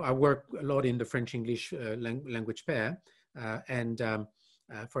 I work a lot in the French-English language pair.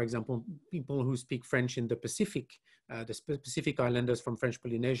 For example, people who speak French in the Pacific Islanders from French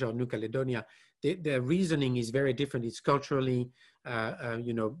Polynesia or New Caledonia, their reasoning is very different. It's culturally,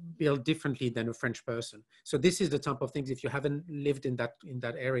 built differently than a French person. So this is the type of things, if you haven't lived in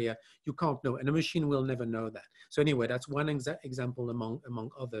that area, you can't know, and a machine will never know that. So anyway, that's one example among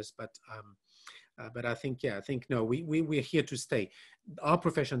others, but I think no, we're here to stay. Our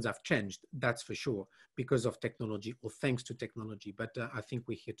professions have changed, that's for sure, because of technology or thanks to technology, but I think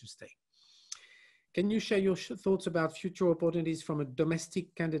we're here to stay. Can you share your thoughts about future opportunities from a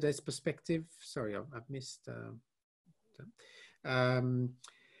domestic candidate's perspective? Sorry, I've missed.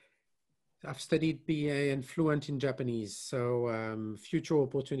 I've studied BA and fluent in Japanese. So future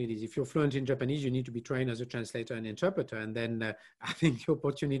opportunities, if you're fluent in Japanese, you need to be trained as a translator and interpreter. And then I think the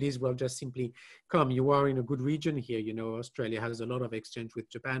opportunities will just simply come. You are in a good region here. Australia has a lot of exchange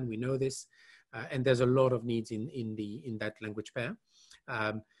with Japan. We know this. And there's a lot of needs in that language pair.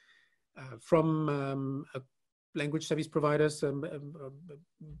 From a language service providers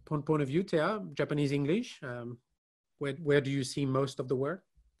point of view, Thea, Japanese, English, where do you see most of the work?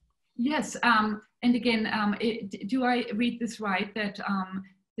 Yes, and again, do I read this right, that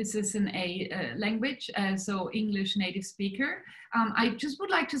this is an A language, so English native speaker? I just would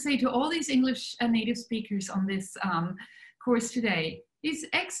like to say to all these English native speakers on this course today, it's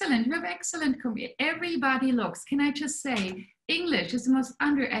excellent, you have excellent, everybody looks, can I just say, English is the most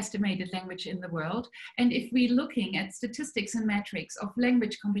underestimated language in the world. And if we're looking at statistics and metrics of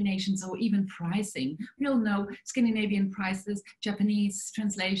language combinations or even pricing, we all know Scandinavian prices, Japanese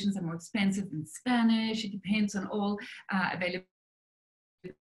translations are more expensive than Spanish. It depends on all availability.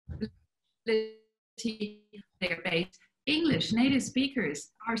 They're based. English native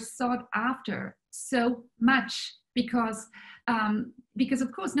speakers are sought after so much because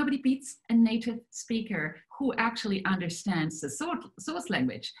of course nobody beats a native speaker who actually understands the source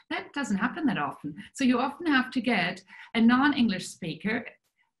language. That doesn't happen that often. So you often have to get a non-English speaker,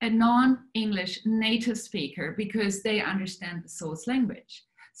 a non-English native speaker, because they understand the source language.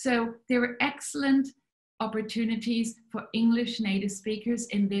 So there are excellent opportunities for English native speakers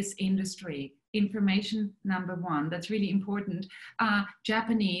in this industry. Information number one, that's really important.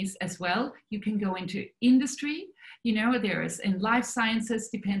 Japanese as well, you can go into industry, there is in life sciences,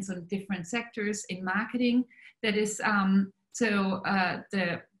 depends on different sectors, in marketing, that is,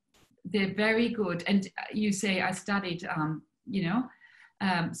 they're very good. And you say I studied, so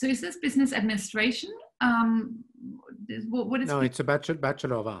is this business administration? What is no, it's a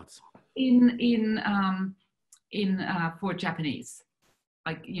Bachelor of Arts. For Japanese.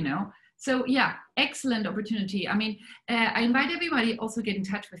 like, you know. So yeah, excellent opportunity. I mean, I invite everybody also get in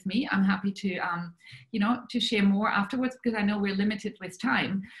touch with me. I'm happy to, you know, to share more afterwards, because I know we're limited with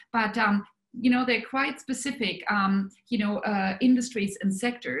time. But you know, they're quite specific, you know, industries and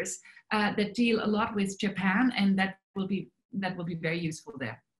sectors that deal a lot with Japan, and that will be very useful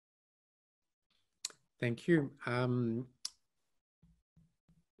there. Thank you.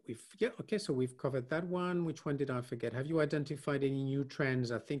 Yeah, okay, so we've covered that one. Which one did I forget? Have you identified any new trends?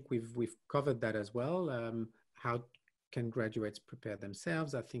 I think we've covered that as well. How can graduates prepare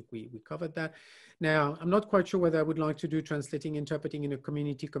themselves? I think we covered that. Now, I'm not quite sure whether I would like to do translating, interpreting in a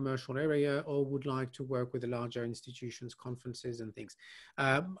community commercial area, or would like to work with the larger institutions, conferences and things.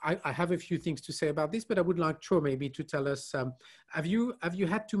 I have a few things to say about this, but I would like Cho maybe to tell us, have you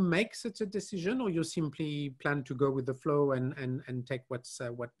had to make such a decision, or you simply plan to go with the flow and take what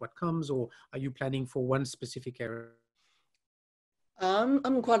comes, or are you planning for one specific area?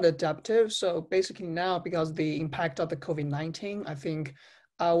 I'm quite adaptive. So basically now, because the impact of the COVID-19, I think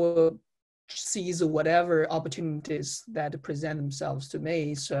I will seize whatever opportunities that present themselves to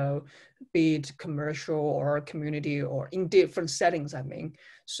me. So be it commercial or community or in different settings, I mean.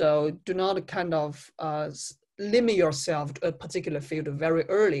 So do not kind of limit yourself to a particular field very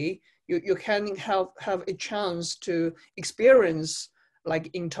early. You can have a chance to experience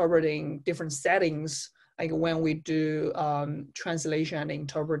like interpreting different settings. Like when we do translation and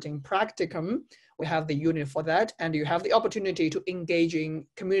interpreting practicum, we have the unit for that, and you have the opportunity to engage in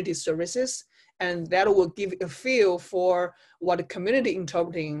community services, and that will give a feel for what community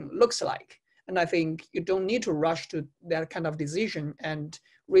interpreting looks like. And I think you don't need to rush to that kind of decision, and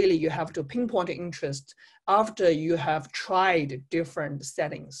really you have to pinpoint interest after you have tried different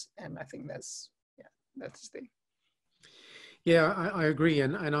settings. And I think that's the. Yeah, I agree,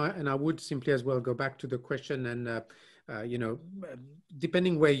 and I would simply as well go back to the question, and you know,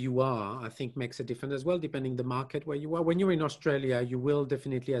 depending where you are, I think makes a difference as well. Depending the market where you are. When you're in Australia, you will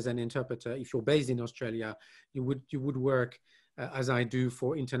definitely, as an interpreter, if you're based in Australia, you would work as I do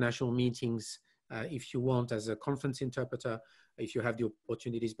for international meetings. If you want, as a conference interpreter, if you have the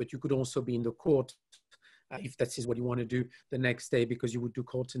opportunities, but you could also be in the court. If that is what you want to do the next day, because you would do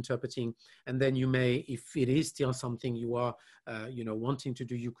court interpreting, and then you may, if it is still something you are, you know, wanting to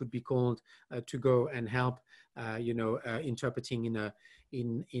do, you could be called to go and help, you know, interpreting in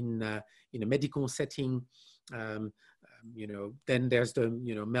a medical setting. You know, then there's the,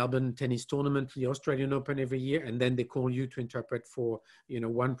 you know, Melbourne tennis tournament, the Australian Open every year, and then they call you to interpret for, you know,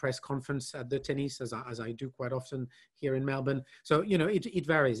 one press conference at the tennis, as I do quite often here in Melbourne. So, you know, it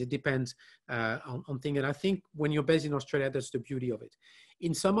varies. It depends on things. And I think when you're based in Australia, that's the beauty of it.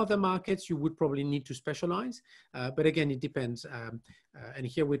 In some other markets, you would probably need to specialize, but again, it depends. And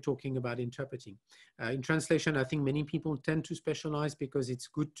here we're talking about interpreting. In translation, I think many people tend to specialize because it's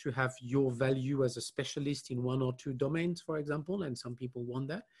good to have your value as a specialist in one or two domains, for example, and some people want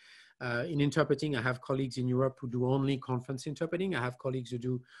that. In interpreting, I have colleagues in Europe who do only conference interpreting. I have colleagues who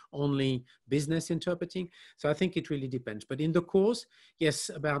do only business interpreting. So I think it really depends. But in the course, yes,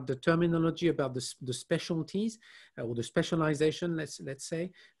 about the terminology, about the specialties or the specialization, let's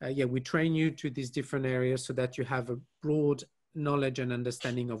say, yeah, we train you to these different areas so that you have a broad knowledge and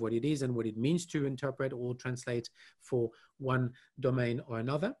understanding of what it is and what it means to interpret or translate for one domain or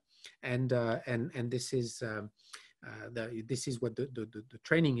another. And this is this is what the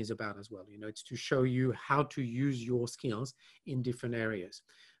training is about as well. You know, it's to show you how to use your skills in different areas.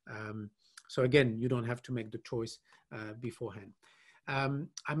 So again, you don't have to make the choice beforehand.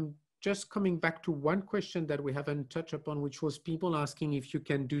 I'm just coming back to one question that we haven't touched upon, which was people asking if you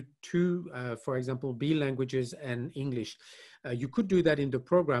can do two, for example, B languages and English. You could do that in the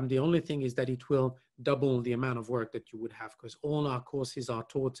program. The only thing is that it will double the amount of work that you would have, because all our courses are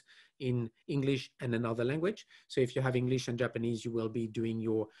taught in English and another language. So if you have English and Japanese, you will be doing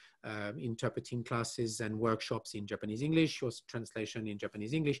your interpreting classes and workshops in Japanese English, your translation in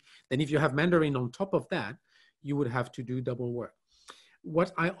Japanese English. Then if you have Mandarin on top of that, you would have to do double work.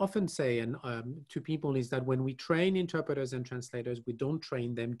 What I often say to people is that when we train interpreters and translators, we don't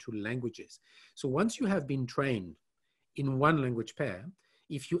train them to languages. So once you have been trained in one language pair,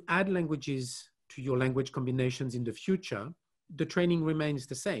 if you add languages to your language combinations in the future, the training remains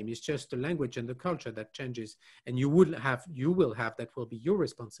the same. It's just the language and the culture that changes. And you will have, that will be your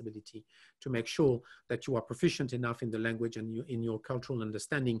responsibility to make sure that you are proficient enough in the language and in your cultural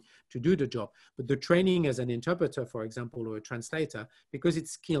understanding to do the job. But the training as an interpreter, for example, or a translator, because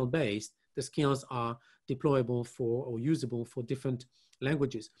it's skill-based, the skills are deployable for or usable for different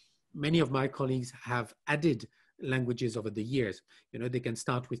languages. Many of my colleagues have added languages over the years. You know, they can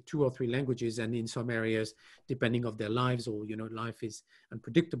start with 2 or 3 languages, and in some areas, depending of their lives, or, you know, life is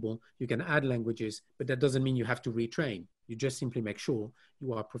unpredictable, you can add languages, but that doesn't mean you have to retrain. You just simply make sure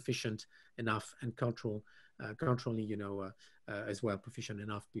you are proficient enough and culturally, you know, as well proficient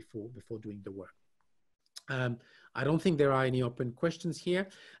enough before doing the work. I don't think there are any open questions here.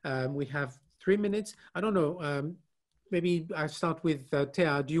 We have 3 minutes. I don't know. Maybe I start with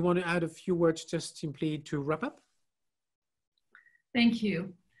Thea. Do you want to add a few words just simply to wrap up? Thank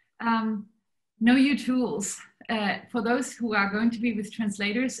you. Know your tools. For those who are going to be with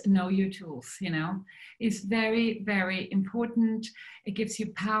translators, know your tools, you know. It's very, very important. It gives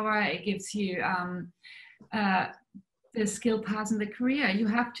you power. It gives you the skill path in the career. You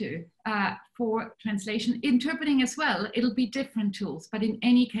have to. For translation, interpreting as well, it'll be different tools. But in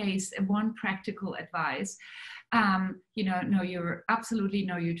any case, one practical advice, you know, absolutely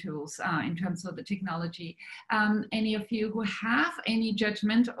know your tools in terms of the technology. Any of you who have any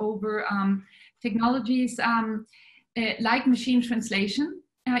judgment over technologies like machine translation,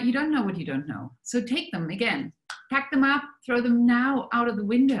 you don't know what you don't know. So take them again, pack them up, throw them now out of the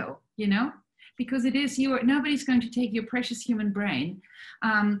window, you know, because it is nobody's going to take your precious human brain.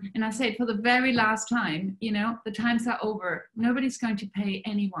 And I say it for the very last time, you know, the times are over. Nobody's going to pay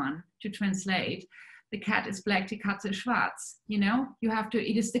anyone to translate. The cat is black, die Katze ist schwarz. You know, you have to,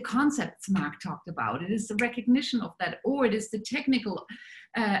 it is the concepts Mark talked about. It is the recognition of that, or it is the technical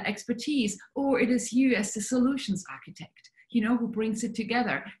expertise, or it is you as the solutions architect, you know, who brings it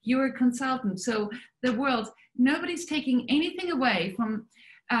together. You're a consultant. So the world, nobody's taking anything away from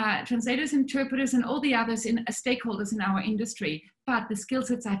translators, interpreters, and all the others in stakeholders in our industry, but the skill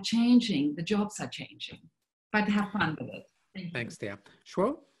sets are changing, the jobs are changing. But have fun with it. Thank you. Thanks, Thea.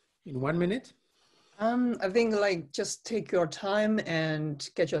 Shuo, in 1 minute. I think like just take your time and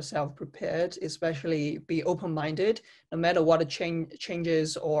get yourself prepared, especially be open-minded. No matter what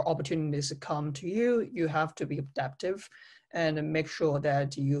changes or opportunities come to you, you have to be adaptive and make sure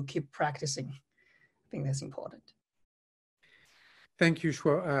that you keep practicing. I think that's important. Thank you,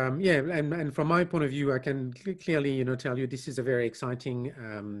 Shuo. Yeah, and from my point of view, I can clearly, you know, tell you this is a very exciting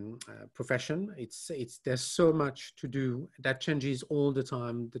profession. There's so much to do that changes all the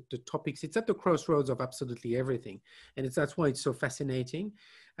time. The topics, it's at the crossroads of absolutely everything, and that's why it's so fascinating.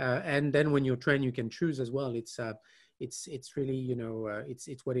 And then when you're trained, you can choose as well. It's really, you know,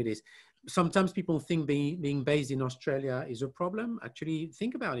 it's what it is. Sometimes people think being based in Australia is a problem. Actually,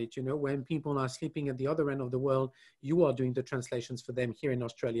 think about it. You know, when people are sleeping at the other end of the world, you are doing the translations for them here in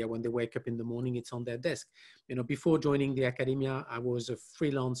Australia. When they wake up in the morning, it's on their desk. You know, before joining the academia, I was a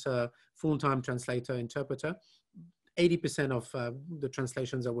freelancer, full-time translator, interpreter. 80% of the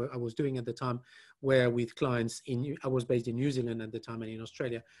translations I was doing at the time were with clients I was based in New Zealand at the time and in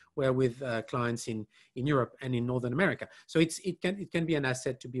Australia, were with clients in Europe and in Northern America. So it can be an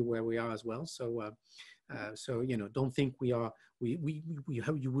asset to be where we are as well. So you know, don't think you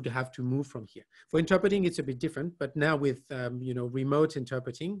would have to move from here. For interpreting, it's a bit different, but now with you know, remote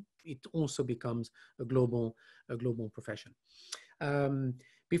interpreting, it also becomes a global profession.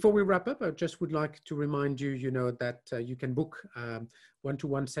 Before we wrap up, I just would like to remind you, you know, that you can book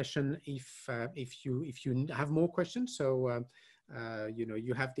one-to-one session if you have more questions. So, you know,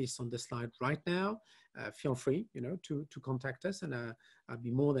 you have this on the slide right now. Feel free, you know, to contact us, and I'd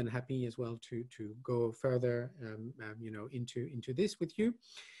be more than happy as well to go further, you know, into this with you.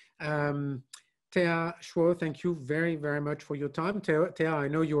 Thea, Shuo, thank you very, very much for your time. Thea, I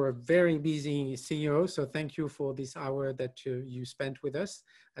know you're a very busy CEO, so thank you for this hour that you spent with us.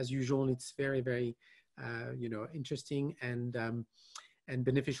 As usual, it's very, very, you know, interesting and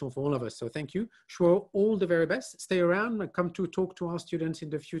beneficial for all of us. So thank you. Shuo, all the very best. Stay around. Come to talk to our students in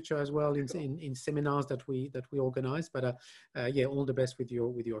the future as well in seminars that we organize. But yeah, all the best with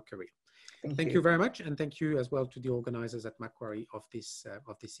your career. Thank you very much, and thank you as well to the organizers at Macquarie of this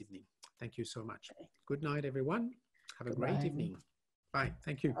evening. Thank you so much. Good night, everyone. Have a great evening. Bye.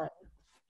 Thank you.